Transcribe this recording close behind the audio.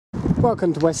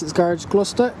Welcome to Wessex Garage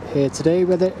Gloucester, here today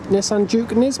with the Nissan Juke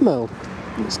Nismo.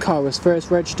 This car was first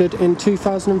registered in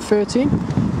 2013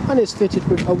 and is fitted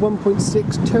with a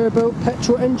 1.6 turbo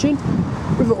petrol engine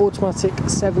with an automatic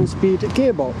 7-speed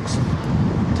gearbox.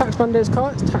 Tax band of this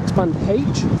car is tax band H,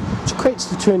 which equates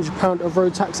to £200 of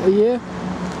road tax a year,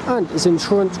 and is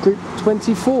insurance group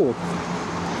 24.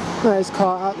 Now this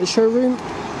car at the showroom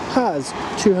has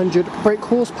 200 brake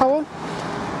horsepower,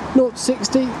 0 to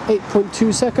 60,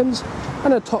 8.2 seconds,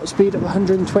 and a top speed of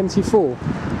 124.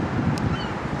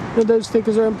 Now those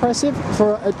figures are impressive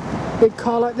for a big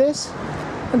car like this,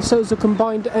 and so is a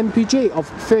combined MPG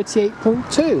of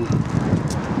 38.2.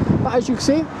 But as you can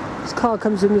see, this car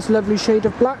comes in this lovely shade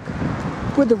of black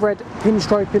with the red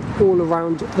pinstriping all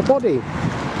around the body.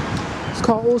 This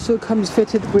car also comes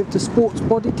fitted with the sports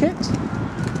body kit,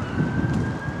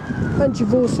 and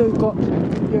you've also got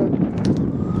your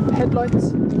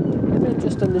headlights, and then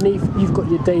just underneath you've got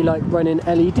your daylight running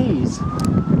LEDs.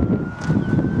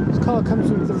 This car comes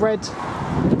with the red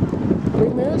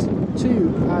wing mirrors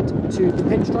to add to the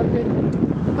pinstriping,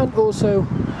 and also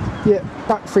your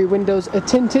back three windows are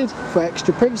tinted for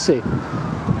extra privacy.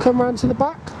 Come round to the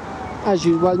back, as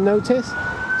you well notice,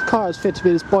 this car is fitted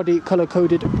with this body colour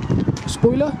coded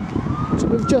spoiler, so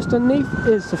with just underneath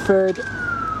is the third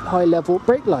high level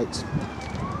brake light.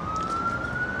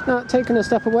 Now taking a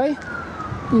step away,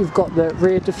 you've got the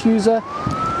rear diffuser,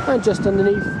 and just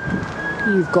underneath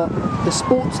you've got the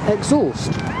sports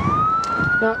exhaust.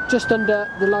 Now just under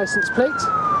the license plate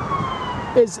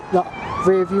is the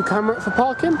rear view camera for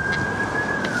parking,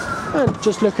 and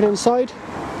just looking inside,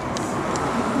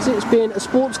 as it's being a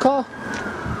sports car,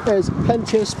 there's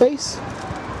plenty of space,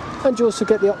 and you also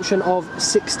get the option of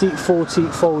 60/40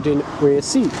 folding rear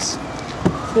seats.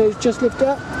 Now just lift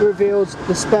up, reveals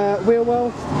the spare wheel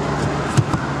well,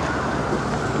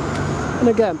 and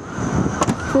again,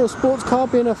 for a sports car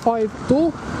being a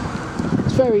 5-door,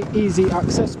 it's very easy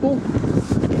accessible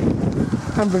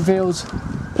and reveals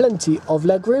plenty of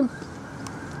legroom.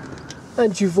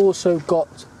 And you've also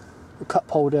got a cup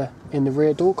holder in the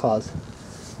rear door cars.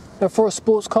 Now for a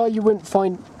sports car you wouldn't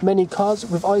find many cars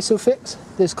with ISOFIX.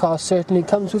 This car certainly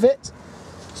comes with it,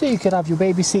 so you could have your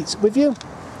baby seats with you,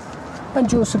 and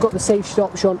you also got the safety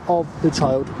option of the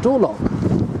child door lock.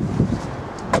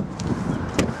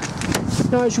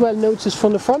 Now as you well notice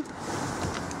from the front,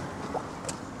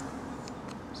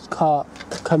 this car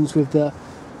comes with the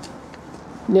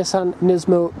Nissan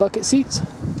Nismo bucket seats,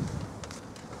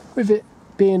 with it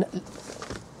being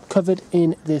covered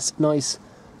in this nice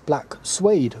black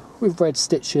suede with red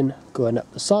stitching going up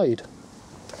the side.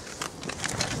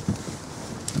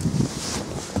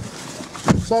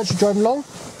 So as you're driving along,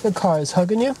 the car is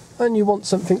hugging you and you want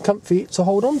something comfy to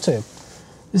hold on to.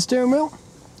 The steering wheel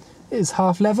is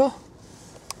half leather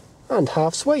and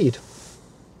half suede.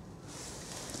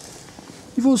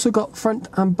 You've also got front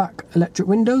and back electric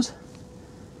windows,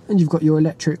 and you've got your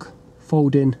electric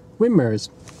fold-in wind mirrors.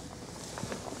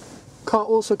 Car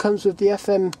also comes with the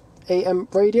FM AM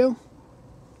radio,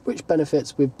 which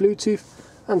benefits with Bluetooth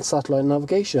and satellite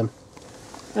navigation.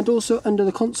 And also under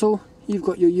the console you've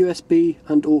got your USB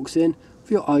and aux in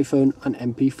for your iPhone and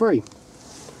MP3.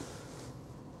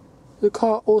 The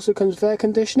car also comes with air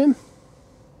conditioning,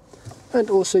 and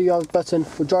also you have a button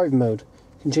for driving mode.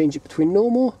 You can change it between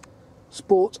normal,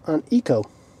 sport and eco.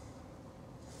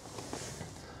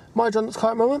 Mileage on this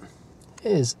car at the moment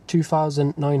is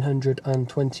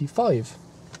 2,925.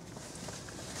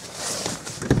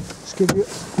 Just give you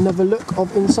another look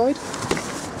of inside.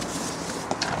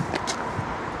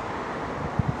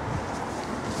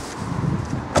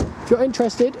 If you're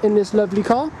interested in this lovely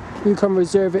car, you can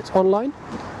reserve it online,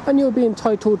 and you'll be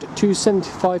entitled to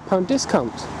 £75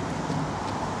 discount.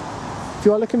 If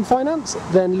you are looking finance,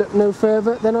 then look no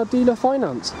further than our dealer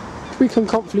finance. We can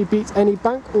comfortably beat any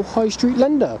bank or high street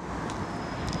lender.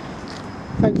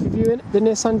 Thank you for viewing the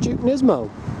Nissan Juke Nismo.